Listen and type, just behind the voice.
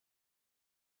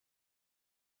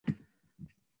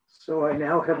So I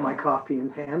now have my copy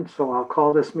in hand, so I'll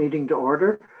call this meeting to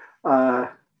order.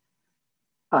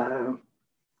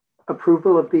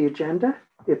 Approval of the agenda.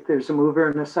 If there's a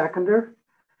mover and a seconder,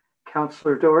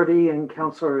 Councillor Doherty and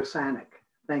Councillor Osanek.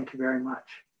 Thank you very much.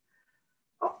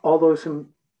 All those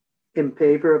in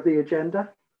favor of the agenda?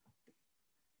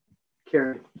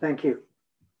 Carried. Thank you.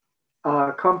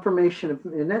 Confirmation of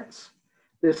minutes.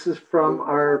 This is from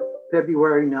our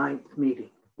February 9th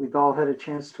meeting. We've all had a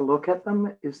chance to look at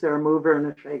them. Is there a mover and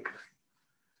a shaker?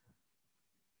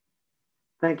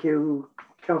 Thank you,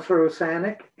 Councillor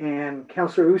Osanek, and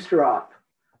Councillor Oosterhoff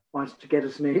wants to get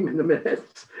his name in the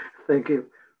minutes. Thank you.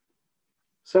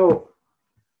 So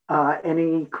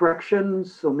any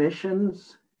corrections,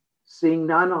 omissions? Seeing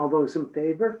none, all those in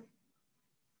favor?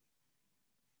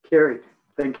 Carried.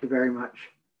 Thank you very much.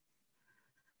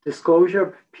 Disclosure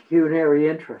of pecuniary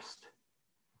interest.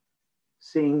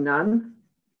 Seeing none.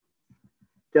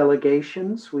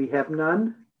 Delegations, we have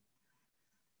none.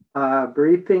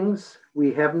 Briefings,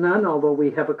 we have none, although we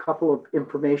have a couple of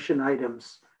information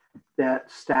items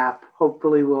that staff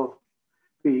hopefully will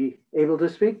be able to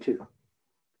speak to.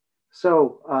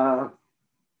 So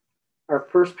our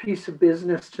first piece of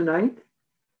business tonight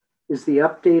is the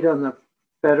update on the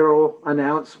federal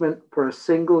announcement for a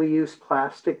single-use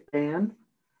plastic ban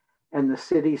and the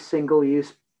city's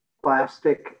single-use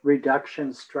plastic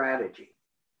reduction strategy.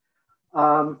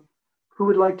 Who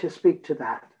would like to speak to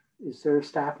that? Is there a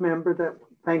staff member that?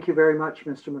 Thank you very much,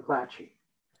 Mr. McClatchy.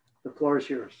 The floor is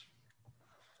yours.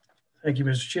 Thank you,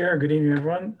 Mr. Chair. Good evening,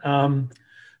 everyone.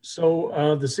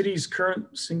 The city's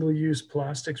current single-use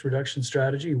plastics reduction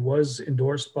strategy was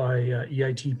endorsed by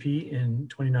EITP in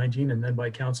 2019 and then by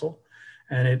council.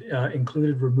 And it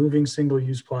included removing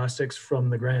single-use plastics from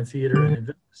the Grand Theatre and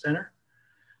Event Center,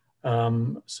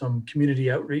 some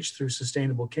community outreach through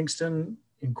Sustainable Kingston,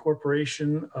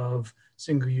 incorporation of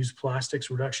single-use plastics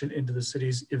reduction into the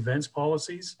city's events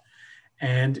policies.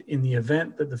 And in the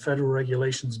event that the federal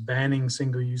regulations banning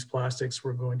single-use plastics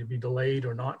were going to be delayed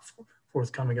or not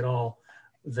forthcoming at all,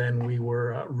 then we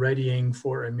were readying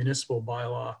for a municipal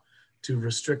bylaw to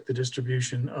restrict the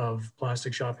distribution of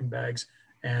plastic shopping bags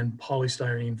and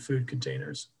polystyrene food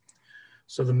containers.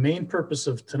 So the main purpose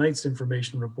of tonight's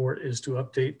information report is to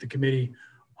update the committee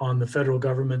on the federal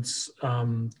government's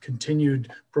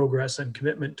continued progress and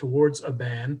commitment towards a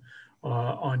ban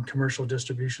on commercial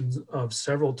distributions of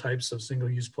several types of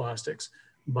single-use plastics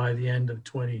by the end of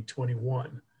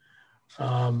 2021.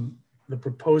 The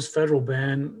proposed federal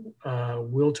ban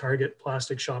will target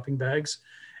plastic shopping bags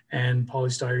and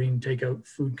polystyrene takeout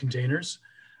food containers,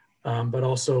 but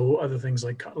also other things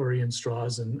like cutlery and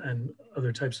straws and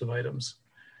other types of items.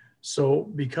 So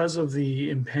because of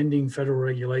the impending federal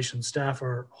regulation, staff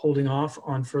are holding off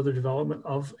on further development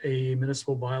of a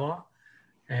municipal bylaw,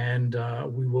 and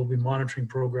we will be monitoring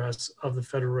progress of the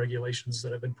federal regulations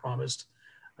that have been promised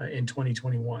in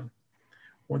 2021.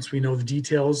 Once we know the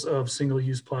details of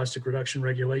single-use plastic reduction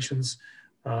regulations,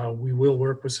 we will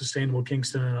work with Sustainable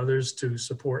Kingston and others to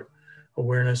support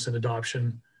awareness and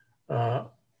adoption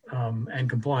and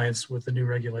compliance with the new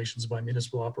regulations by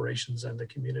municipal operations and the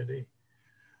community.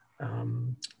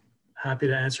 Happy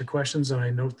to answer questions, and I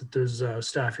note that there's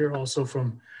staff here also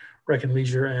from Rec and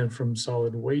Leisure and from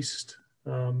Solid Waste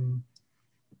who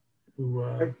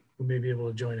may be able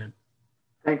to join in.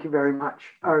 Thank you very much.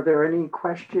 Are there any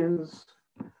questions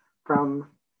from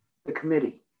the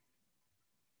committee?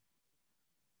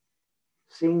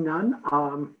 Seeing none,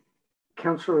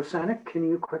 Councillor Osanek, can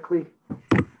you quickly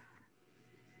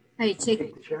take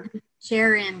the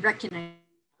chair and recognize?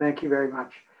 Thank you very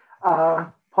much.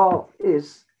 Paul,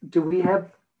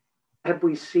 have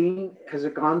we seen, has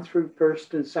it gone through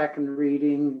first and second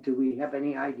reading? Do we have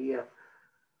any idea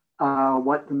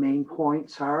what the main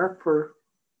points are for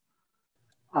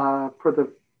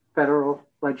the federal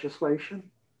legislation?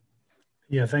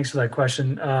 Yeah, thanks for that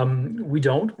question. We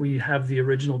don't. We have the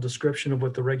original description of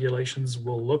what the regulations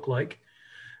will look like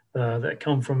that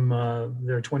come from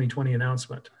their 2020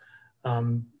 announcement.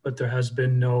 But there has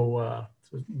been no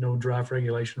draft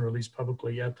regulation released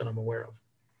publicly yet that I'm aware of.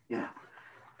 Yeah,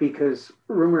 because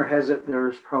rumor has it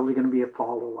there's probably going to be a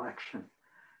fall election.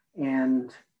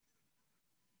 And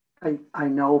I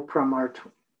know from our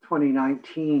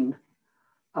 2019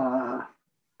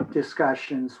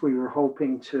 discussions, we were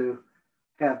hoping to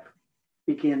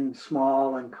begin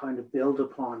small and kind of build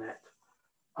upon it.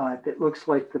 If it looks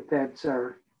like the feds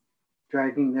are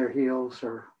dragging their heels,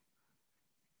 or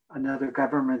another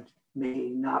government may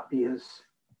not be as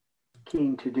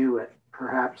keen to do it,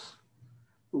 perhaps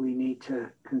we need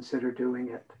to consider doing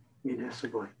it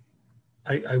municipally.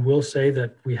 I will say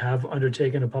that we have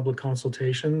undertaken a public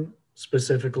consultation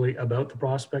specifically about the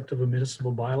prospect of a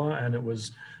municipal bylaw, and it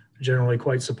was generally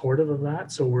quite supportive of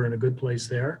that. So we're in a good place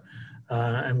there.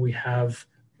 And we have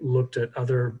looked at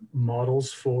other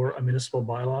models for a municipal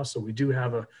bylaw. So we do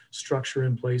have a structure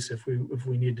in place if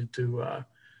we needed to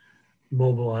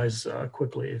mobilize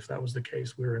quickly. If that was the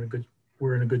case, we're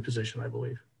in a good position, I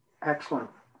believe. Excellent.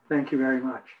 Thank you very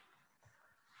much.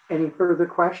 Any further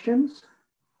questions?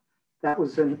 That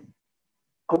was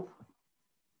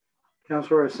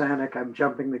Councillor Osanek, I'm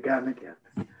jumping the gun again.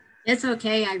 It's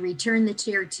okay. I return the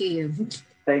chair to you.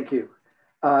 Thank you.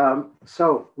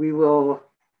 So we will,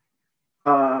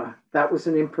 that was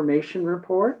an information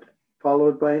report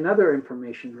followed by another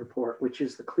information report, which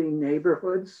is the Clean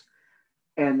Neighborhoods.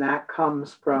 And that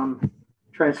comes from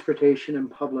Transportation and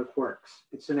Public Works.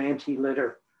 It's an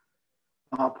anti-litter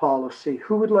policy.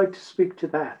 Who would like to speak to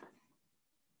that?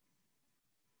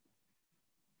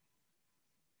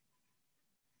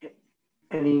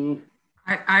 Any?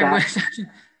 I would.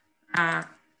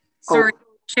 Sorry,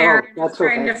 Chair. Oh, that's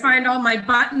trying okay. to find all my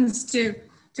buttons to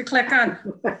click on.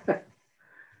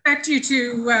 Expect you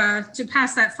to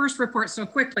pass that first report so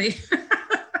quickly.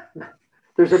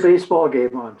 There's a baseball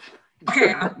game on.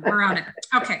 Okay, we're on it.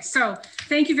 Okay, so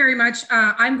thank you very much.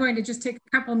 I'm going to just take a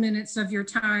couple minutes of your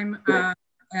time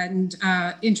and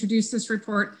introduce this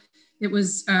report. It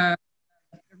was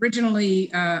originally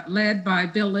led by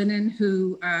Bill Lennon,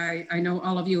 who I know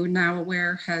all of you are now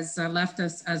aware has left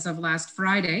us as of last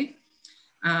Friday.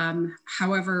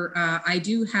 However, I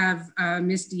do have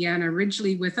Miss Deanna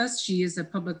Ridgely with us. She is a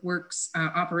Public Works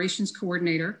Operations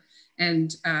Coordinator.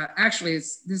 And actually,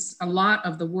 a lot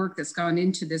of the work that's gone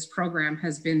into this program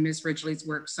has been Ms. Ridgely's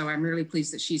work. So I'm really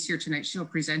pleased that she's here tonight. She'll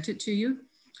present it to you.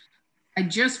 I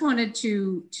just wanted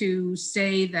to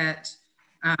say that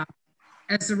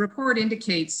as the report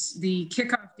indicates, the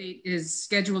kickoff date is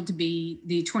scheduled to be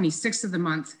the 26th of the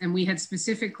month. And we had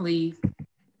specifically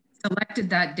selected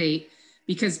that date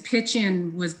because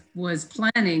Pitch-In was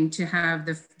planning to have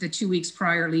the 2 weeks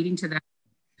prior leading to that.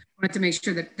 Wanted to make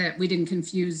sure that we didn't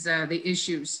confuse the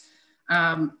issues.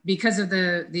 Because of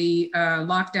the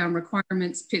lockdown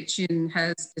requirements, Pitch-In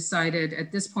has decided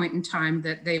at this point in time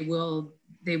that they will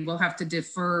have to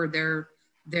defer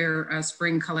their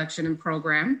spring collection and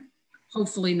program,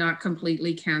 hopefully not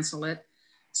completely cancel it.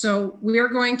 So we are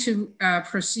going to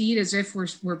proceed as if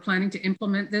we're planning to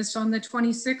implement this on the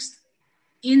 26th.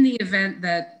 In the event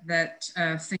that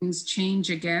things change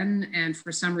again, and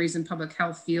for some reason public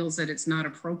health feels that it's not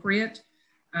appropriate,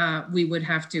 we would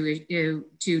have to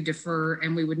defer,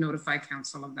 and we would notify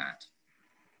council of that.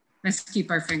 Let's keep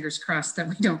our fingers crossed that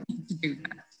we don't need to do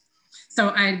that. So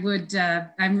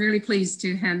I'm really pleased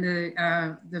to hand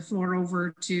the floor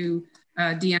over to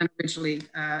Deanna Ridgely,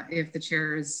 if the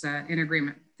chair is in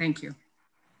agreement. Thank you.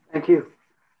 Thank you.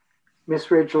 Ms.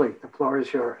 Ridgely, the floor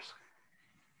is yours.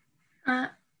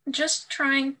 Just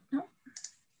trying. Oh.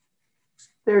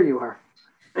 There you are.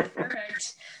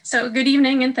 Perfect. So good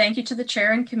evening and thank you to the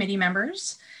chair and committee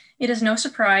members. It is no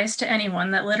surprise to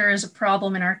anyone that litter is a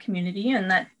problem in our community and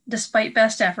that despite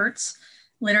best efforts,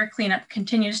 litter cleanup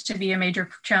continues to be a major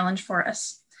challenge for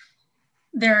us.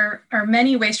 There are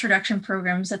many waste reduction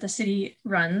programs that the city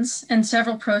runs and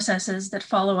several processes that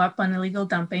follow up on illegal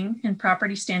dumping and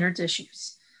property standards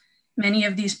issues. Many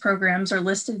of these programs are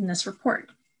listed in this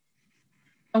report.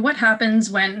 But what happens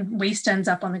when waste ends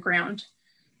up on the ground?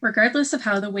 Regardless of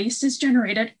how the waste is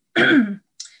generated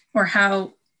or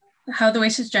how the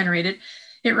waste is generated,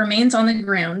 it remains on the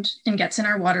ground and gets in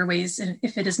our waterways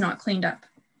if it is not cleaned up.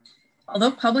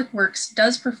 Although Public Works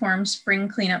does perform spring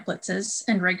cleanup blitzes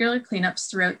and regular cleanups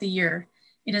throughout the year,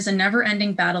 it is a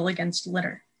never-ending battle against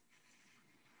litter.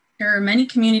 There are many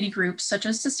community groups such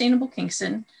as Sustainable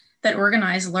Kingston that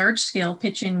organize large-scale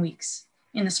pitch-in weeks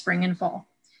in the spring and fall,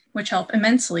 which help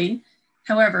immensely.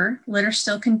 However, litter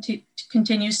still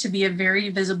continues to be a very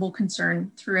visible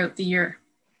concern throughout the year.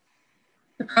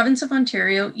 The province of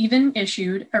Ontario even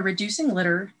issued a Reducing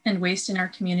Litter and Waste in Our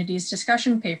Communities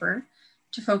discussion paper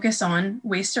to focus on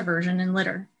waste aversion and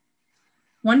litter.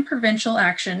 One provincial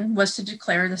action was to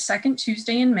declare the second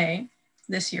Tuesday in May,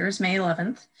 this year's May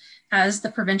 11th, as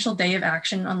the Provincial Day of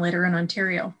Action on Litter in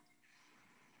Ontario.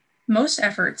 Most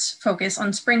efforts focus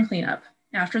on spring cleanup.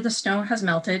 After the snow has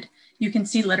melted, you can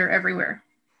see litter everywhere.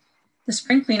 The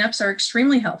spring cleanups are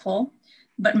extremely helpful,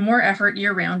 but more effort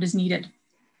year-round is needed.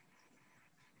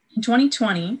 In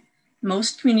 2020,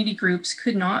 most community groups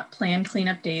could not plan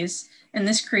cleanup days, and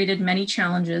this created many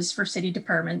challenges for city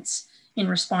departments in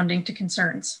responding to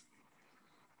concerns.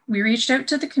 We reached out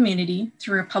to the community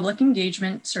through a public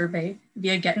engagement survey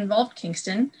via Get Involved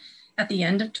Kingston at the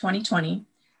end of 2020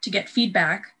 to get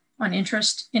feedback on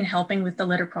interest in helping with the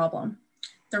litter problem.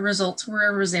 The results were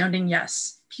a resounding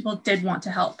yes. People did want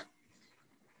to help.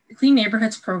 The Clean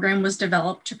Neighborhoods program was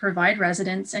developed to provide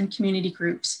residents and community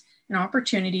groups an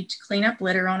opportunity to clean up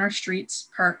litter on our streets,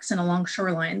 parks, and along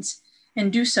shorelines,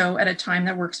 and do so at a time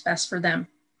that works best for them,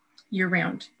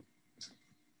 year-round.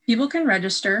 People can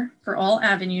register for all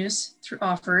avenues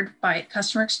offered by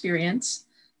customer experience.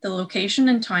 The location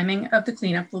and timing of the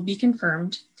cleanup will be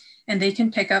confirmed, and they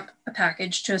can pick up a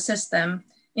package to assist them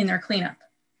in their cleanup.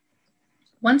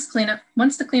 Once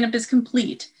the cleanup is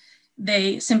complete,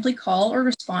 they simply call or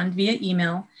respond via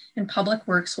email, and Public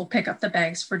Works will pick up the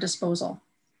bags for disposal.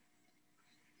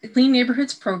 The Clean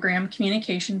Neighborhoods Program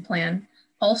communication plan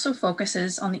also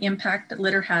focuses on the impact that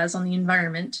litter has on the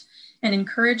environment and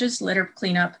encourages litter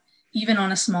cleanup even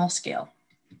on a small scale.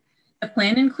 The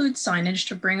plan includes signage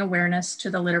to bring awareness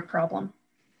to the litter problem.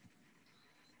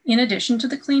 In addition to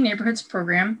the Clean Neighborhoods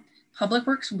Program, Public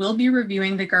Works will be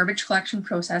reviewing the garbage collection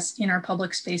process in our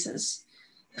public spaces,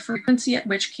 the frequency at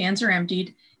which cans are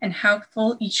emptied, and how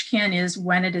full each can is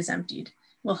when it is emptied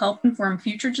will help inform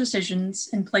future decisions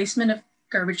and placement of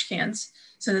garbage cans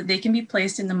so that they can be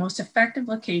placed in the most effective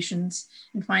locations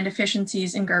and find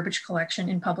efficiencies in garbage collection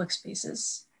in public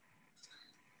spaces.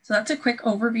 So that's a quick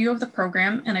overview of the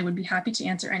program, and I would be happy to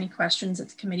answer any questions that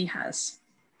the committee has.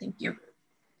 Thank you.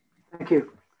 Thank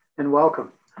you, and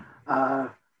welcome.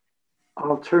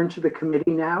 I'll turn to the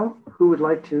committee now. Who would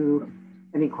like to,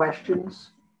 any questions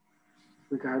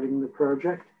regarding the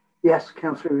project? Yes,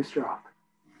 Councillor Oosterhoff.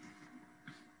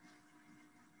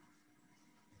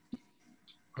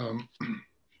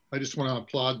 I just want to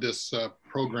applaud this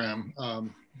program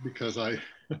because I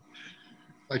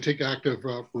take active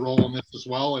role in this as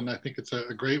well, and I think it's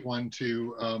a great one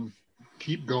to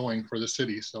keep going for the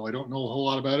city. So I don't know a whole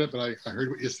lot about it, but I heard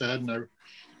what you said, and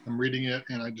I'm reading it,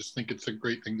 and I just think it's a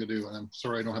great thing to do. And I'm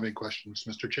sorry I don't have any questions,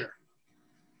 Mr. Chair.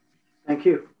 Thank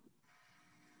you.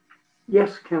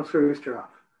 Yes, Councillor Oosterhoff.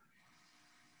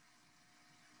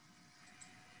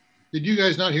 Did you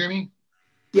guys not hear me?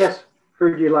 Yes,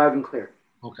 heard you loud and clear.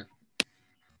 Okay.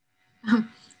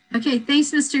 Okay,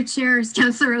 thanks, Mr. Chair. It's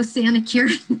Councillor Osanik here.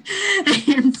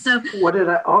 And so, what did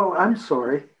I? Oh, I'm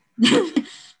sorry.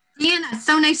 Deanna,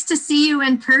 so nice to see you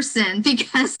in person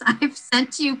because I've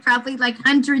sent you probably like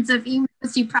hundreds of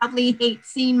emails. You probably hate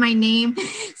seeing my name.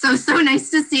 So nice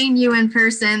to seeing you in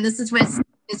person. This is what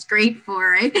is great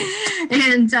for, right?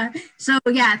 And so,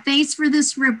 yeah, thanks for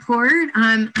this report.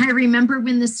 I remember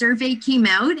when the survey came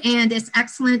out, and it's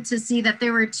excellent to see that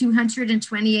there were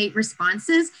 228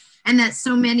 responses and that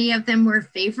so many of them were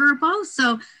favorable.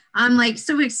 So I'm like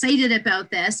so excited about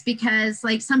this because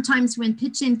like sometimes when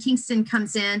Pitch in Kingston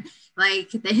comes in, like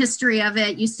the history of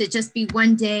it used to just be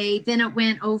one day, then it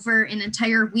went over an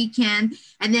entire weekend,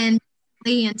 and then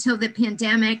until the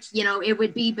pandemic, you know, it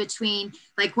would be between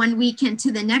like one weekend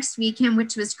to the next weekend,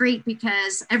 which was great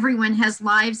because everyone has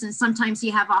lives, and sometimes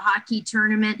you have a hockey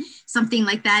tournament, something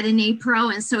like that in April,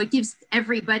 and so it gives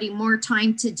everybody more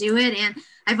time to do it. And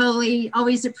I've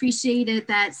always appreciated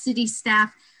that city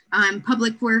staff,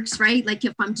 Public Works, right? Like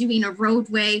if I'm doing a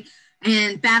roadway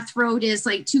and Bath Road is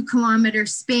like 2 kilometer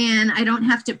span, I don't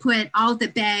have to put all the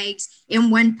bags in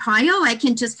one pile. I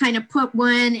can just kind of put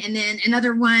one and then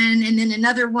another one and then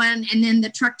another one, and then the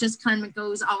truck just kind of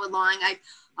goes all along. I've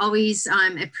always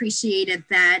appreciated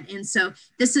that. And so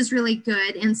this is really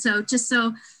good. And so just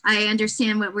so I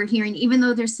understand what we're hearing, even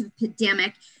though there's a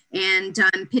pandemic and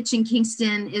Pitch in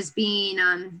Kingston is being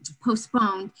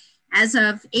postponed, as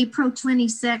of April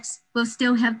 26th, we'll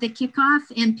still have the kickoff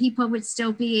and people would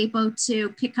still be able to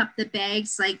pick up the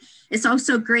bags. Like, it's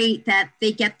also great that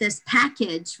they get this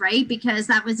package, right? Because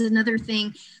that was another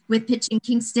thing with Pitch in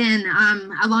Kingston.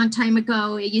 A long time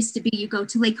ago, it used to be you go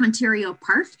to Lake Ontario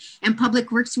Park and Public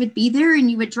Works would be there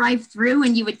and you would drive through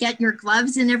and you would get your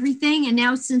gloves and everything. And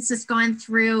now since it's gone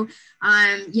through,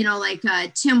 you know, like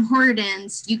Tim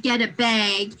Hortons, you get a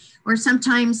bag, or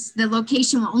sometimes the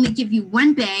location will only give you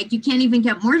one bag. You can't even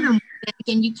get more than one bag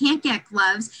and you can't get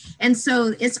gloves. And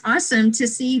so it's awesome to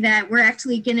see that we're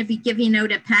actually going to be giving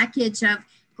out a package of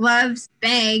gloves,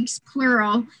 bags,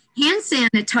 plural, hand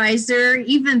sanitizer,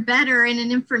 even better, and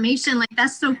an information like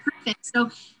that's so perfect. So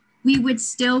we would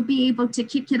still be able to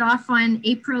kick it off on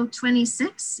April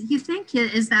 26th, you think?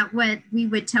 Is that what we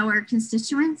would tell our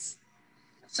constituents?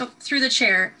 So through the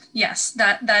chair, yes,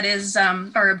 that is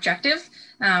our objective.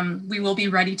 We will be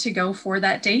ready to go for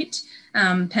that date,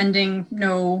 pending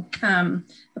no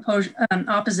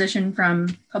opposition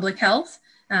from public health.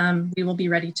 We will be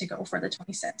ready to go for the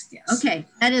 26th, yes. Okay,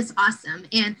 that is awesome.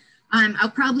 And I'll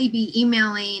probably be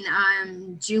emailing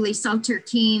Julie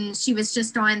Salter-Keene. She was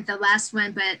just on the last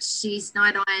one, but she's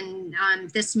not on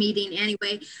this meeting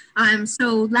anyway.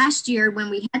 So last year when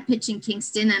we had Pitch in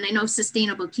Kingston, and I know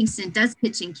Sustainable Kingston does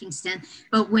Pitch in Kingston,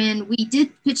 but when we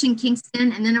did Pitch in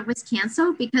Kingston and then it was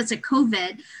canceled because of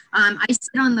COVID, I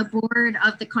sit on the board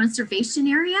of the conservation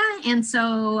area. And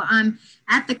so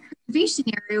at the conservation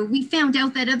area, we found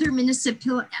out that other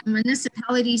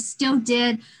municipalities still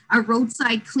did a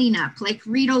roadside cleanup, like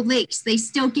Rideau Lakes. They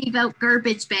still gave out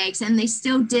garbage bags and they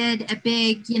still did a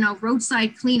big,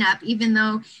 roadside cleanup, even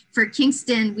though for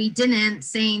Kingston, we didn't,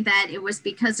 saying that it was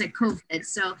because of COVID.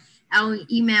 So I'll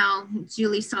email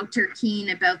Julie Salter-Keene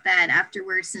about that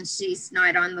afterwards since she's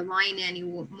not on the line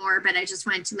anymore, but I just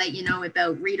wanted to let you know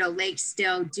about Rideau Lakes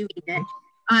still doing it.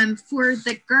 For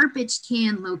the garbage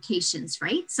can locations,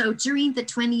 right? So during the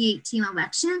 2018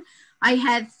 election, I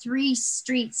had 3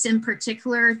 streets in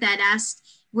particular that asked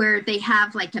where they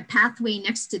have like a pathway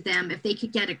next to them if they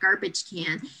could get a garbage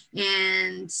can.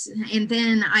 And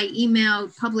then I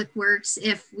emailed Public Works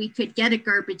if we could get a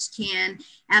garbage can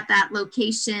at that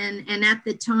location. And at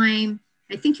the time,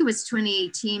 I think it was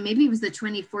 2018, maybe it was the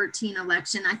 2014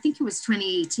 election. I think it was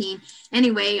 2018.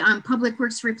 Anyway, Public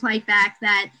Works replied back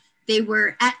that they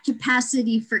were at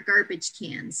capacity for garbage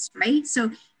cans, right?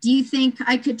 So do you think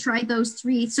I could try those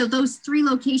 3? So those 3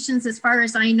 locations, as far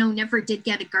as I know, never did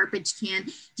get a garbage can.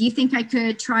 Do you think I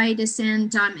could try to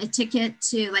send a ticket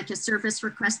to like a service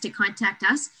request to contact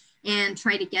us and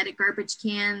try to get a garbage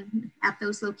can at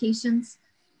those locations?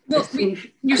 Well,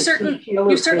 you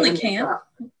certainly can.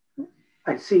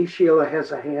 I see Sheila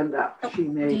has a hand up. She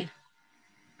may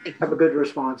have a good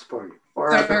response for you.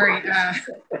 Sorry,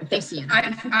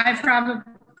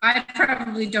 I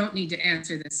probably don't need to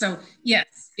answer this. So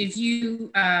yes, if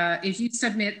you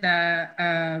submit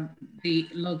the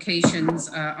locations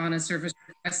on a service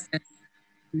request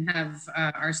and have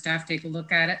our staff take a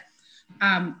look at it,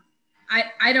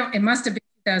 I don't. It must have been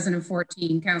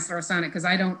 2014, Councillor Osana, because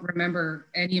I don't remember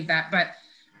any of that. But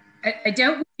I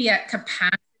doubt we'd be at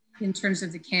capacity in terms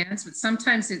of the cans, but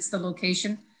sometimes it's the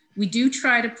location. We do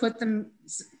try to put them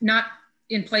not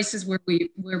in places where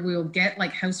we'll get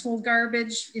like household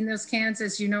garbage in those cans,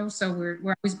 as you know. So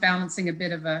we're always balancing a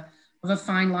bit of a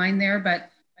fine line there. But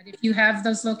if you have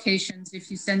those locations,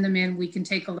 if you send them in, we can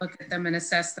take a look at them and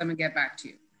assess them and get back to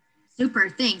you. Super,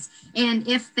 thanks. And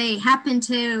if they happen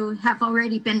to have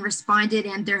already been responded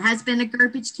and there has been a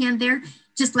garbage can there,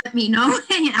 just let me know.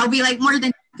 I'll be like more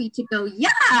than happy to go,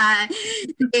 yeah,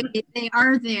 they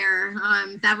are there.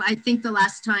 That I think the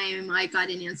last time I got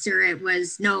an answer, it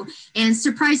was no. And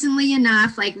surprisingly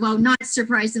enough, not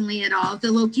surprisingly at all,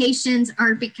 the locations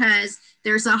are because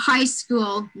there's a high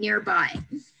school nearby.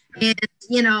 And,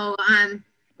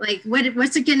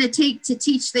 what's it going to take to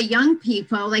teach the young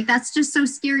people? That's just so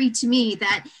scary to me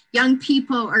that young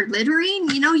people are littering.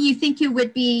 You think it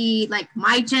would be like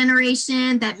my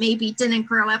generation that maybe didn't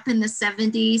grow up in the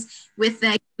 70s with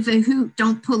the give a hoot,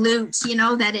 don't pollute,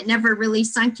 that it never really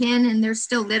sunk in and they're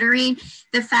still littering.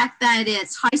 The fact that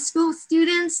it's high school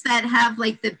students that have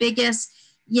the biggest,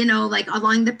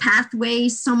 along the pathway,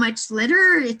 so much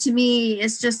litter, to me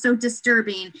is just so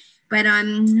disturbing. But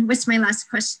what's my last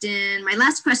question? My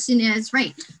last question is,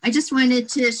 right, I just wanted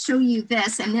to show you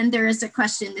this. And then there is a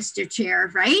question, Mr. Chair,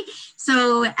 right?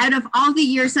 So out of all the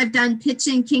years I've done Pitch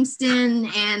in Kingston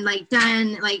and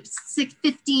done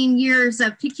 15 years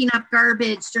of picking up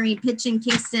garbage during Pitch in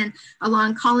Kingston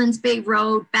along Collins Bay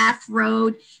Road, Bath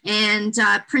Road, and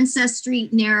Princess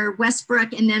Street near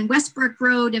Westbrook, and then Westbrook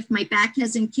Road, if my back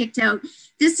hasn't kicked out,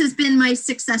 this has been my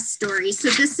success story. So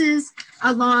this is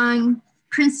along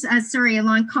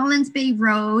along Collins Bay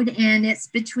Road, and it's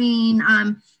between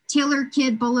Taylor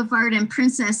Kidd Boulevard and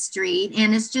Princess Street,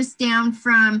 and it's just down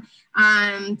from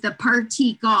the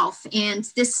Party Golf. And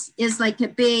this is a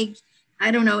big,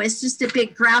 I don't know, it's just a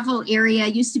big gravel area.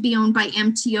 It used to be owned by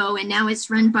MTO, and now it's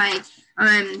run by,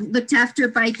 looked after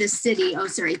by the city. Oh,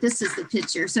 sorry, this is the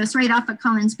picture. So it's right off of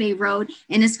Collins Bay Road,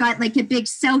 and it's got a big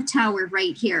cell tower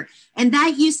right here. And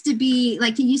that used to be,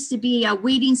 it used to be a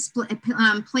waiting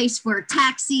place for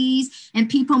taxis and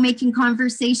people making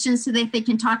conversations so that they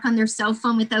can talk on their cell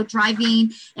phone without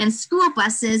driving, and school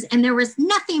buses. And there was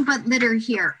nothing but litter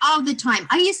here all the time.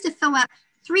 I used to fill up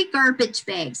 3 garbage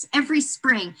bags every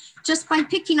spring just by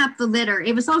picking up the litter.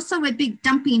 It was also a big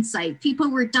dumping site. People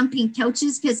were dumping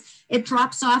couches because it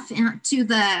drops off to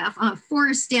the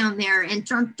forest down there, and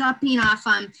dropping off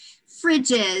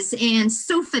fridges and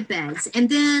sofa beds. And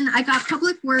then I got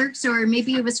Public Works, or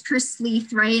maybe it was Chris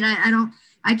Leith, right?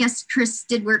 I guess Chris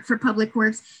did work for Public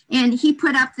Works, and he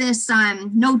put up this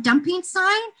no dumping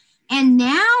sign. And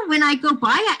now when I go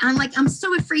by it, I'm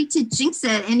so afraid to jinx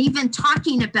it and even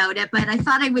talking about it, but I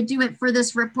thought I would do it for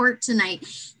this report tonight.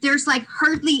 There's like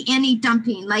hardly any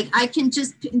dumping. Like I can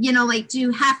just, like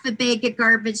do half a bag of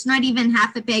garbage, not even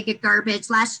half a bag of garbage.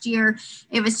 Last year,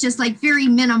 it was just like very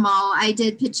minimal. I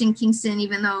did pitch in Kingston,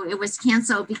 even though it was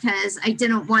canceled because I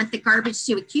didn't want the garbage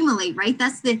to accumulate, right?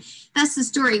 That's the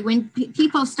story. When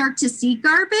people start to see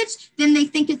garbage, then they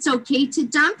think it's okay to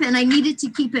dump, and I needed to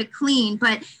keep it clean.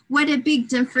 But what a big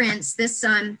difference this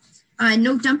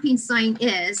no dumping sign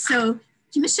is. So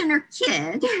Commissioner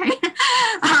Kidd,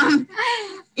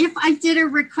 if I did a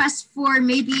request for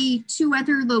maybe 2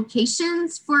 other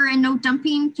locations for a no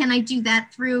dumping, can I do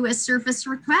that through a service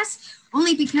request?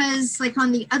 Only because like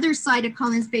on the other side of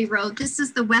Collins Bay Road, this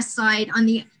is the west side, on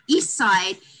the east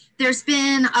side, there's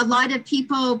been a lot of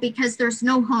people because there's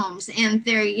no homes and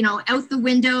they're, out the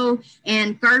window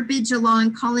and garbage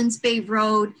along Collins Bay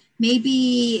Road.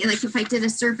 Maybe like if I did a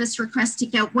service request to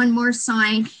get 1 more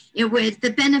sign,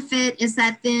 the benefit is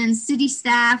that then city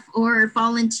staff or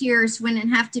volunteers wouldn't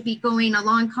have to be going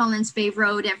along Collins Bay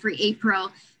Road every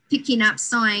April, picking up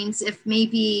signs if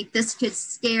maybe this could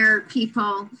scare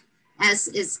people as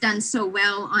is done so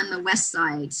well on the west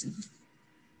side.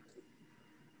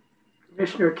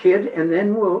 Commissioner Kidd, and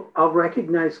then I'll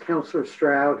recognize Councillor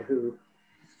Stroud, who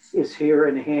is here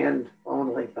in hand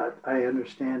only, but I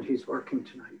understand he's working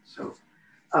tonight. So,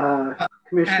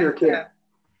 Commissioner Kidd.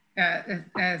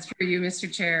 Through you, Mr.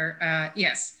 Chair.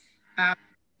 Yes,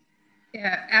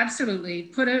 yeah, absolutely.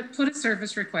 Put a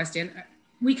service request in.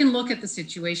 We can look at the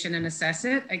situation and assess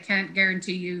it. I can't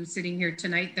guarantee you sitting here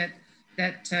tonight that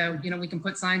we can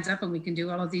put signs up and we can do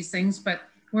all of these things, but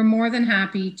we're more than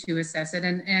happy to assess it.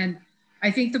 And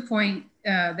I think the point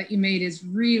that you made is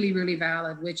really, really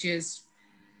valid, which is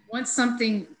once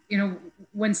something,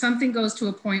 when something goes to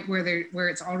a point where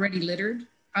it's already littered,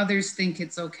 others think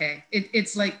it's okay.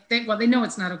 It's like, they know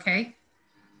it's not okay,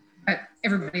 but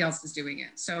everybody else is doing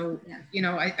it. So,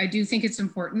 I do think it's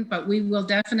important, but we will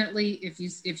definitely, if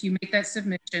you make that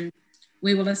submission,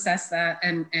 we will assess that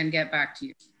and get back to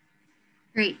you.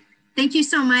 Great. Thank you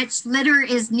so much. Litter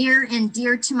is near and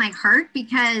dear to my heart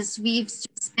because we've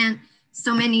spent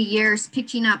so many years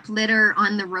picking up litter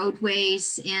on the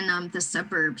roadways in the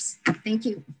suburbs. Thank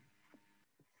you.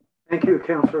 Thank you,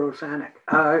 Councillor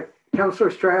Osanek.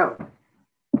 Councillor Stroud,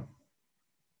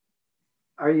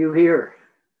 are you here?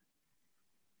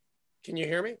 Can you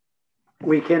hear me?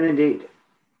 We can indeed.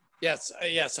 Yes,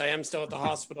 yes, I am still at the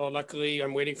hospital. Luckily,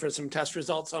 I'm waiting for some test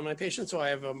results on my patient, so I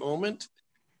have a moment.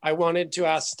 I wanted to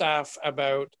ask staff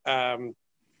about the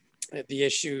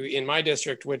issue in my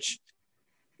district, which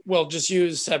we'll just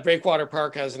use Breakwater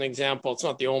Park as an example. It's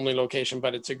not the only location,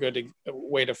 but it's a good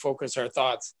way to focus our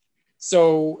thoughts.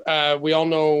 So we all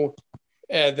know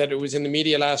that it was in the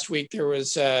media last week. There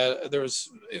was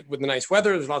with the nice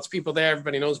weather, there's lots of people there.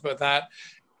 Everybody knows about that.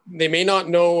 They may not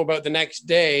know about the next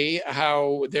day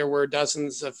how there were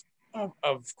dozens of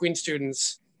Queen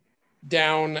students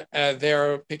down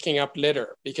there picking up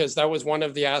litter, because that was one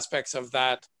of the aspects of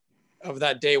that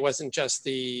day. It wasn't just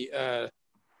the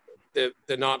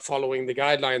not following the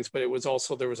guidelines, but it was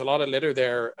also, there was a lot of litter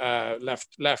there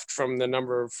left from the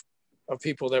number of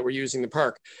people that were using the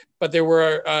park. But there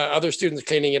were other students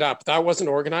cleaning it up. That wasn't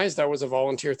organized. That was a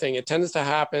volunteer thing. It tends to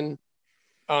happen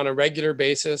on a regular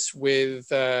basis with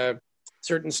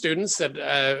certain students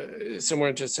that,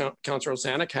 similar to Councillor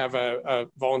Osanek, have a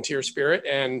volunteer spirit,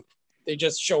 and they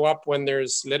just show up when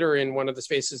there's litter in one of the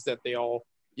spaces that they all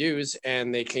use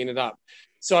and they clean it up.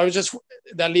 So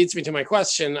that leads me to my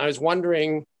question. I was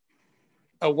wondering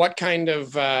what kind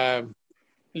of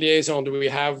liaison do we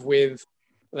have with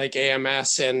like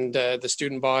AMS and the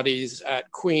student bodies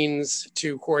at Queen's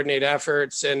to coordinate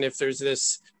efforts, and if there's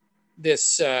this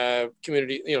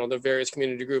community, the various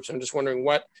community groups. I'm just wondering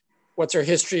what's our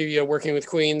history working with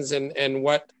Queen's, and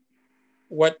what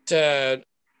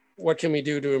can we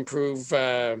do to improve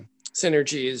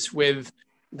synergies with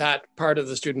that part of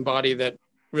the student body that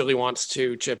really wants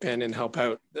to chip in and help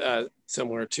out,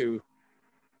 similar to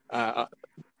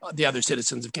the other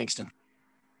citizens of Kingston?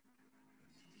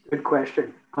 Good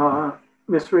question.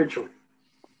 Ms. Ridgely.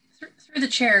 Through the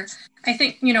chair, I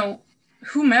think,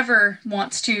 whomever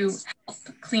wants to help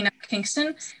clean up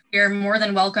Kingston, we are more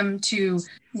than welcome to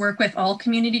work with all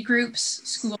community groups,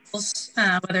 schools,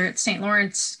 whether it's St.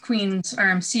 Lawrence, Queens,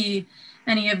 RMC,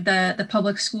 any of the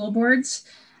public school boards.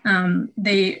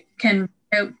 They can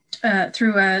out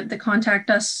through the Contact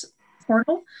Us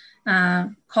portal,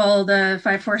 call the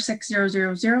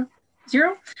 546-000,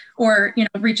 zero, or, you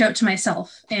know, reach out to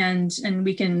myself and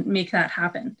we can make that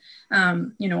happen.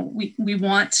 You know, we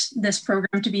want this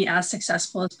program to be as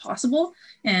successful as possible,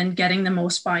 and getting the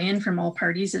most buy-in from all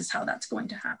parties is how that's going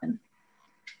to happen.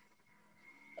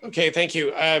 Okay, thank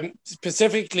you.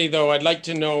 Specifically though, I'd like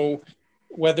to know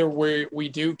whether we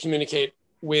do communicate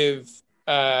with,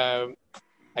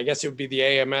 I guess it would be the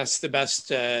AMS, the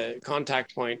best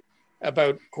contact point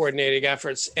about coordinating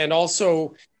efforts, and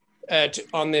also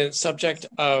on the subject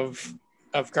of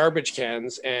garbage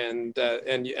cans and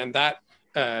that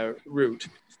route.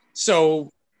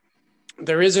 So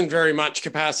there isn't very much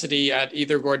capacity at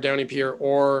either Gord Downey Pier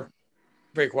or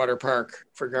Breakwater Park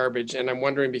for garbage, and I'm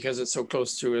wondering, because it's so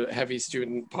close to a heavy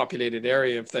student populated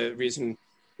area, if the reason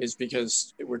is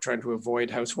because we're trying to avoid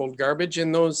household garbage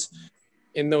in those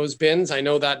bins. I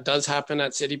know that does happen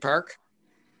at City Park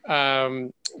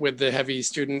with the heavy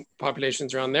student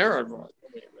populations around there, or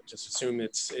just assume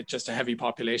it's just a heavy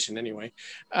population anyway.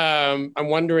 I'm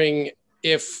wondering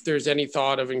if there's any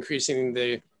thought of increasing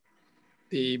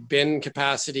the bin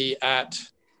capacity at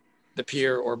the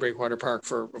pier or Breakwater Park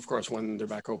for, of course, when they're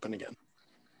back open again.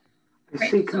 I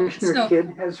see Commissioner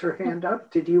Kidd has her hand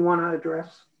up. Did you want to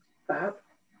address that?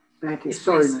 Thank you.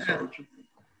 Sorry, Ms. Origin.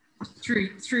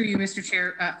 Through you, Mr.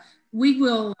 Chair. We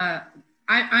will,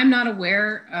 I'm not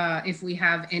aware if we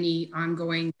have any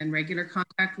ongoing and regular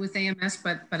contact with AMS,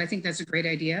 but I think that's a great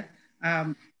idea.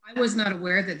 I was not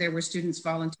aware that there were students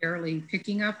voluntarily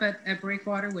picking up at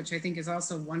Breakwater, which I think is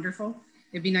also wonderful.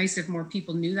 It'd be nice if more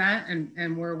people knew that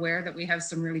and were aware that we have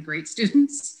some really great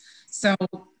students. So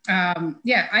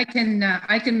yeah, I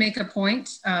can make a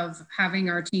point of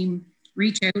having our team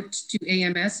reach out to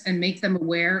AMS and make them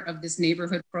aware of this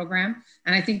neighborhood program.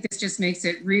 And I think this just makes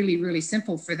it really, really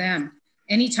simple for them.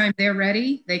 Anytime they're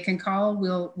ready, they can call.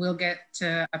 We'll get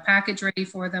a package ready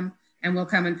for them, and we'll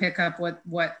come and pick up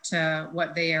what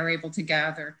they are able to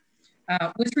gather.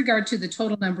 With regard to the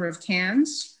total number of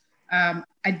cans,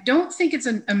 I don't think it's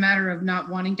a matter of not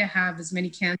wanting to have as many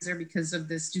cans there because of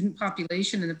the student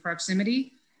population and the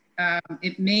proximity.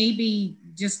 It may be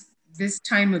just this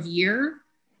time of year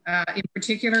in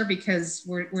particular, because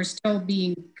we're still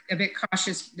being a bit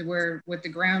cautious with the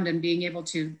ground and being able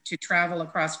to travel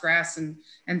across grass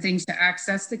and things to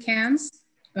access the cans.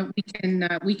 But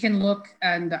we can look,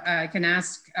 and I can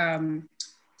ask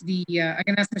I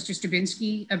can ask Mr.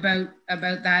 Strabinsky about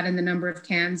that and the number of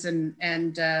cans, and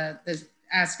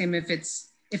ask him if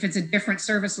it's a different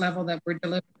service level that we're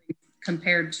delivering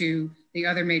compared to the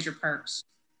other major parks.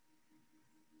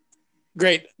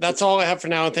 Great. That's all I have for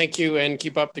now. Thank you, and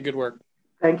keep up the good work.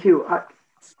 Thank you.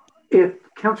 If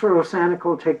Councillor Osanic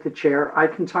will take the chair, I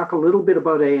can talk a little bit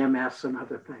about AMS and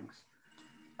other things.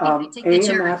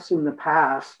 AMS in the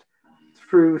past,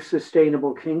 through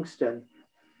Sustainable Kingston,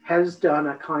 has done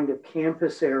a kind of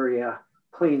campus area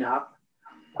cleanup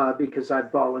because I've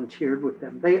volunteered with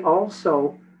them. They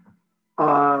also,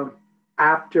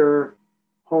 after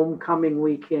homecoming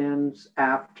weekends,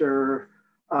 after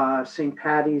St.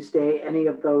 Paddy's Day, any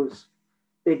of those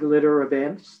big litter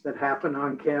events that happen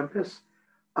on campus,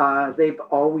 they've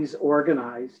always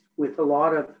organized, with a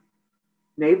lot of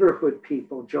neighborhood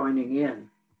people joining in,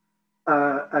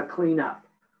 a cleanup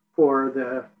for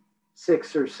the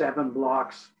 6 or 7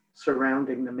 blocks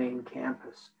surrounding the main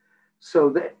campus.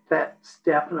 So that's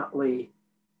definitely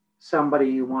somebody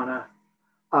you want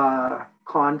to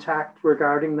contact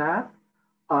regarding that.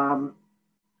 The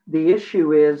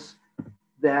issue is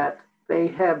that they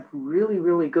have really,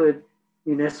 really good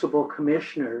municipal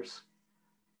commissioners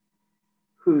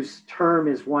whose term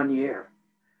is 1 year.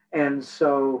 And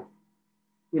so,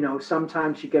 you know,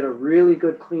 sometimes you get a really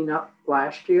good cleanup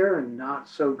last year and not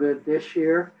so good this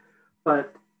year.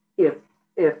 But if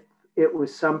it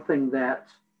was something that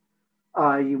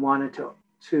you wanted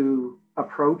to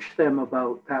approach them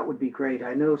about, that would be great.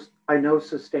 I know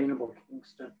Sustainable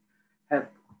Kingston have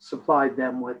supplied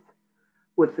them with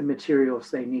the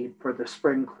materials they need for the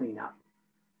spring cleanup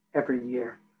every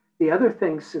year. The other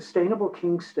thing, Sustainable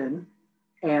Kingston,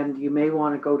 and you may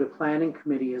want to go to Planning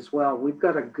Committee as well, we've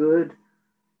got a good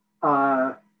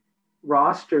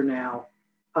roster now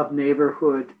of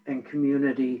neighborhood and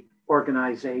community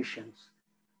organizations.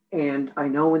 And I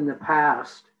know in the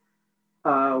past,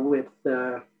 with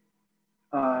the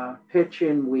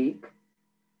pitch-in week,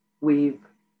 we've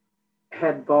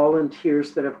had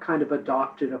volunteers that have kind of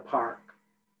adopted a park.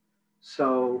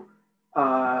 So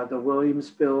the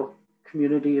Williamsville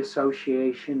Community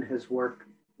Association has worked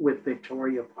with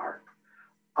Victoria Park.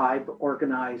 I've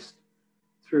organized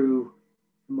through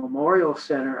Memorial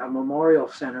Center, a Memorial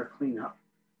Center cleanup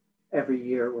every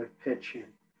year with pitch-in.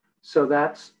 So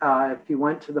that's, if you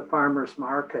went to the farmer's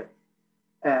market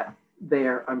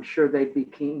there, I'm sure they'd be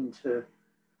keen to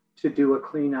do a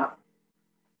cleanup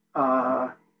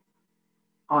on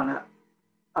it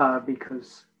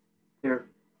because they're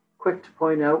quick to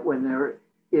point out when there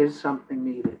is something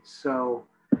needed. So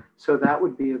that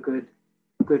would be a good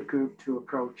group to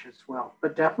approach as well.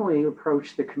 But definitely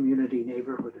approach the community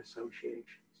neighborhood associations.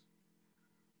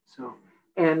 So,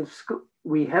 and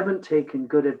we haven't taken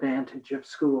good advantage of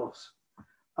schools.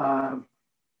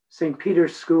 St.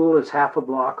 Peter's School is half a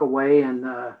block away, and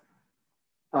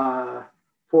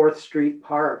 4th Street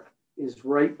Park is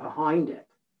right behind it.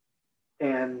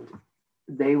 And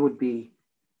they would be,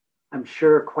 I'm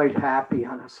sure, quite happy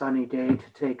on a sunny day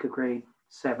to take a grade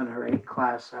 7 or 8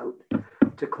 class out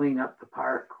to clean up the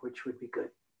park, which would be good.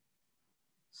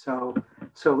 So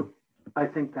I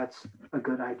think that's a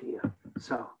good idea.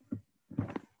 So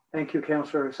thank you,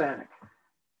 Councillor Osanek.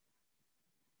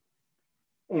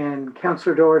 And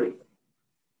Councillor Doherty.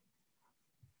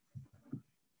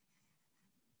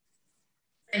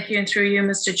 Thank you, and through you,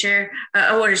 Mr. Chair.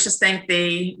 I want to just thank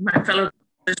my fellow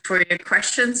for your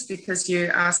questions, because you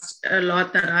asked a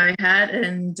lot that I had,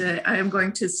 and I am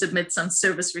going to submit some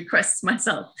service requests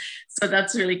myself. So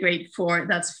that's really great.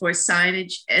 That's for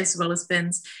signage as well as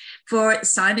bins. For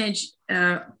signage,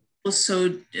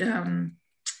 also,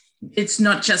 it's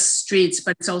not just streets,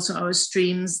 but it's also our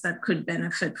streams that could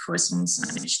benefit for some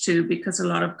signage too, because a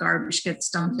lot of garbage gets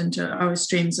dumped into our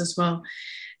streams as well.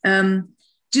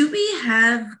 Do we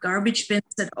have garbage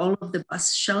bins at all of the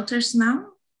bus shelters now?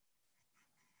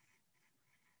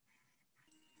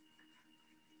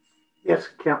 Yes,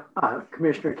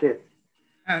 Commissioner Kidd.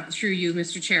 Through you,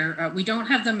 Mr. Chair. We don't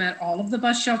have them at all of the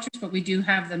bus shelters, but we do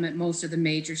have them at most of the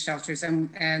major shelters.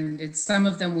 And it's some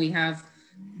of them we have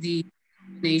the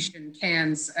nation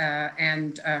cans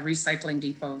and recycling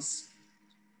depots.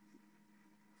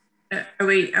 Are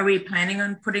we planning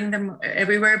on putting them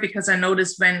everywhere? Because I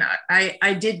noticed when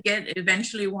I did get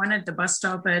eventually one at the bus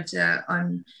stop at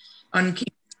on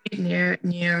Kingston near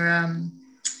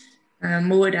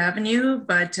Mowood Avenue,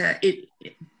 but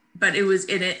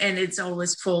it's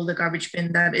always full, the garbage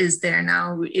bin that is there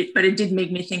now. But it did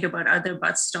make me think about other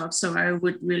bus stops. So I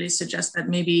would really suggest that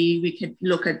maybe we could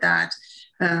look at that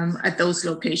at those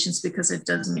locations, because it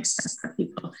does make sense for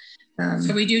people.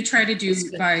 So we do try to do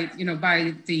by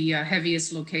the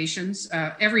heaviest locations.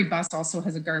 Every bus also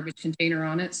has a garbage container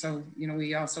on it. So,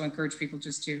 we also encourage people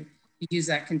just to use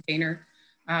that container.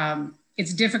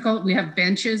 It's difficult. We have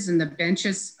benches, and the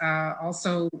benches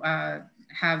also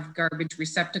have garbage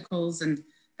receptacles, and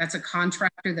that's a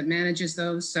contractor that manages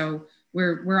those. So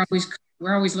we're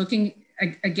always looking.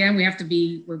 Again,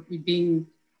 we're being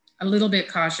a little bit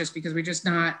cautious because we're just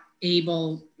not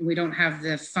able. We don't have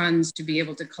the funds to be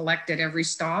able to collect at every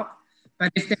stop.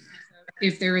 But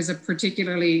if there is a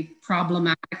particularly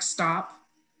problematic stop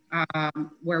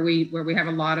where we have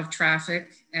a lot of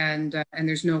traffic and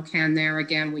there's no can there,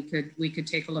 again, we could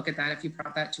take a look at that if you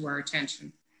brought that to our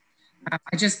attention.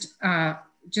 I just on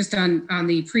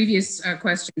the previous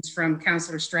questions from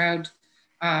Councillor Stroud,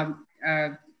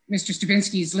 Mr.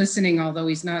 Stravinsky is listening, although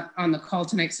he's not on the call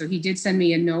tonight. So he did send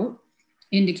me a note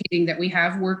indicating that we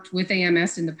have worked with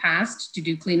AMS in the past to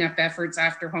do cleanup efforts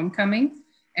after homecoming.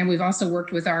 And we've also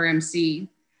worked with RMC.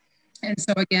 And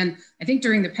so again, I think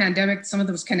during the pandemic, some of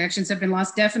those connections have been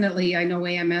lost. Definitely, I know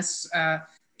AMS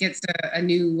gets a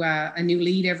new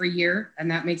lead every year,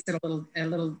 and that makes it a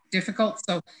little difficult.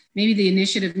 So maybe the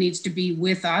initiative needs to be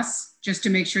with us, just to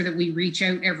make sure that we reach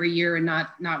out every year and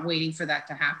not waiting for that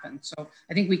to happen. So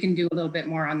I think we can do a little bit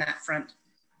more on that front.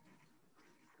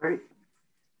 Great.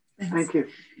 Thanks. Thank you.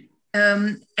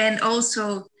 And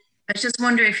also, I just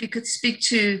wonder if you could speak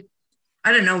to,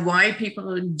 I don't know why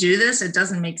people do this. It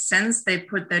doesn't make sense. They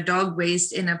put their dog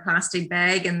waste in a plastic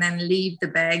bag and then leave the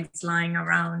bags lying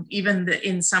around, even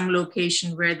in some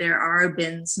location where there are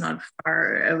bins not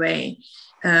far away.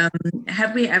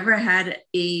 Have we ever had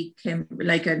a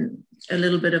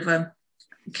little bit of a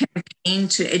campaign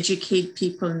to educate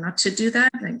people not to do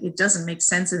that? Like, it doesn't make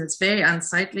sense and it's very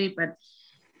unsightly, but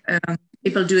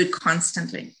people do it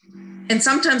constantly. And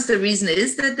sometimes the reason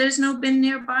is that there's no bin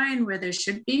nearby and where there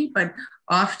should be, but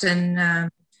often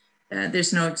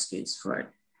there's no excuse for it.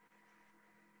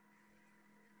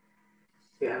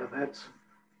 Yeah,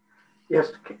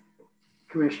 yes,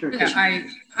 Commissioner. Yeah,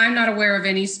 I'm not aware of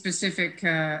any specific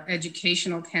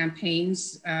educational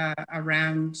campaigns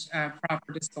around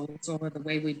proper disposal or the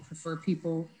way we'd prefer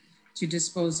people to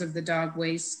dispose of the dog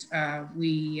waste.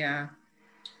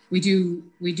 We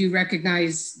do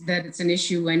recognize that it's an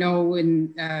issue. I know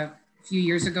a few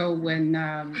years ago when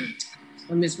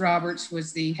Ms. Roberts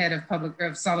was the head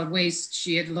of solid waste,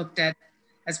 she had looked at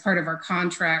as part of our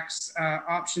contracts,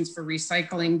 options for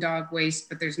recycling dog waste,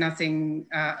 but there's nothing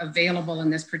available in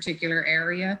this particular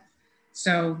area.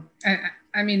 So,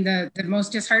 I mean, the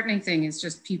most disheartening thing is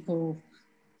just people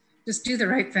just do the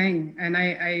right thing. And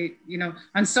I you know,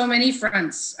 on so many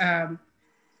fronts,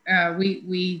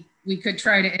 we could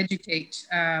try to educate,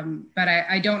 but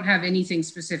I don't have anything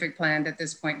specific planned at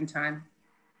this point in time.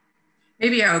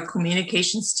 Maybe our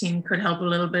communications team could help a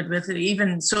little bit with it,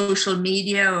 even social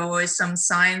media or some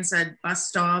signs at bus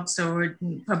stops or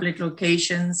public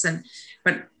locations.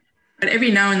 But every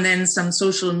now and then some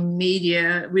social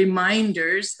media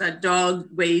reminders that dog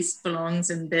waste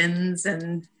belongs in bins,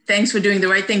 and thanks for doing the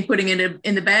right thing, putting it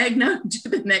in the bag. Now do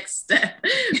the next step,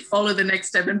 follow the next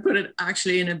step and put it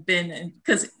actually in a bin, and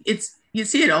because you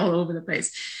see it all over the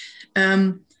place.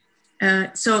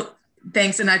 So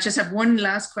thanks. And I just have one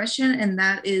last question, and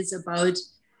that is about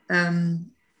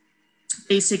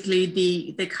basically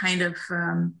the kind of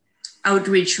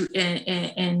outreach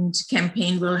and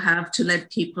campaign we'll have to let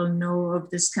people know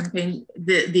of this campaign,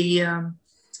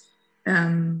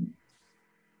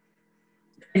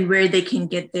 and where they can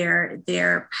get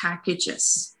their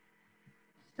packages.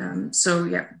 So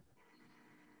yeah,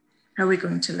 how are we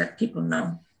going to let people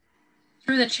know?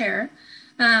 Through the chair.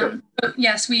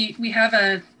 Yes, we have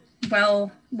a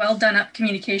well done up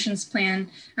communications plan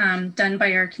done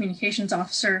by our communications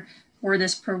officer for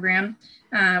this program,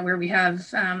 where we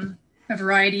have a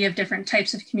variety of different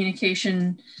types of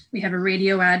communication. We have a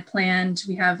radio ad planned.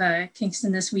 We have a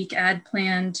Kingston This Week ad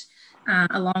planned,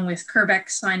 along with Curbeck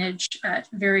signage at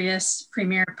various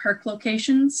premier park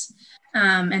locations,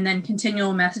 and then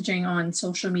continual messaging on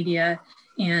social media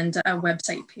and a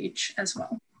website page as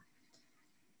well.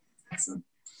 Excellent.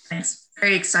 Thanks.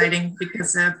 Very exciting,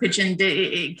 because Pigeon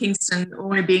Day, Kingston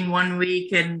only being 1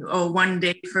 week or 1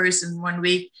 day first and 1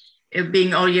 week, it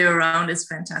being all year round is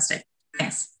fantastic.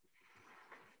 Thanks.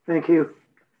 Thank you.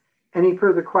 Any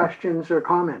further questions or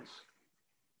comments?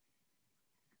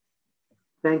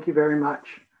 Thank you very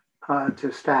much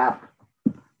to staff.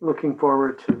 Looking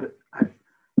forward to it. I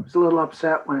was a little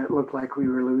upset when it looked like we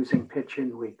were losing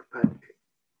Pigeon Week, but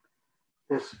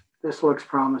this looks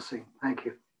promising. Thank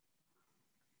you.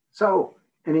 So,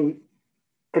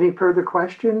 any further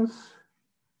questions?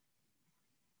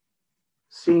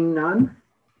 Seeing none,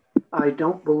 I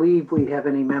don't believe we have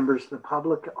any members of the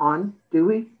public on, do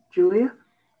we, Julia?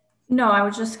 No, I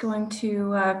was just going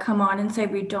to come on and say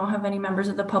we don't have any members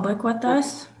of the public with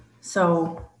us.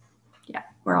 So, yeah,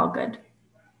 we're all good.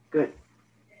 Good.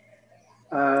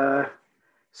 Are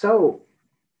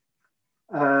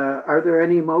there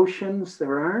any motions?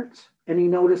 There aren't. Any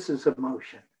notices of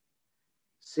motion?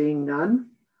 Seeing none.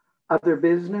 Other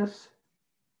business?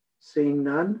 Seeing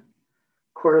none.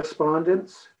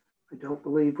 Correspondence? I don't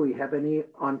believe we have any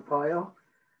on file.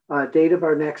 Date of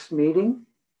our next meeting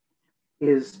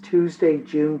is Tuesday,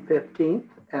 June 15th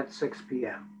at 6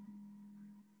 p.m.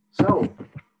 So,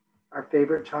 our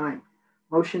favorite time.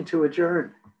 Motion to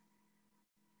adjourn.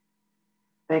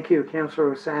 Thank you,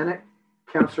 Councillor Osanek,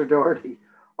 Councillor Doherty.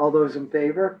 All those in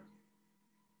favor?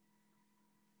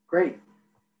 Great.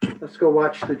 Let's go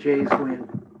watch the Jays win.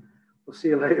 We'll see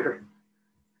you later.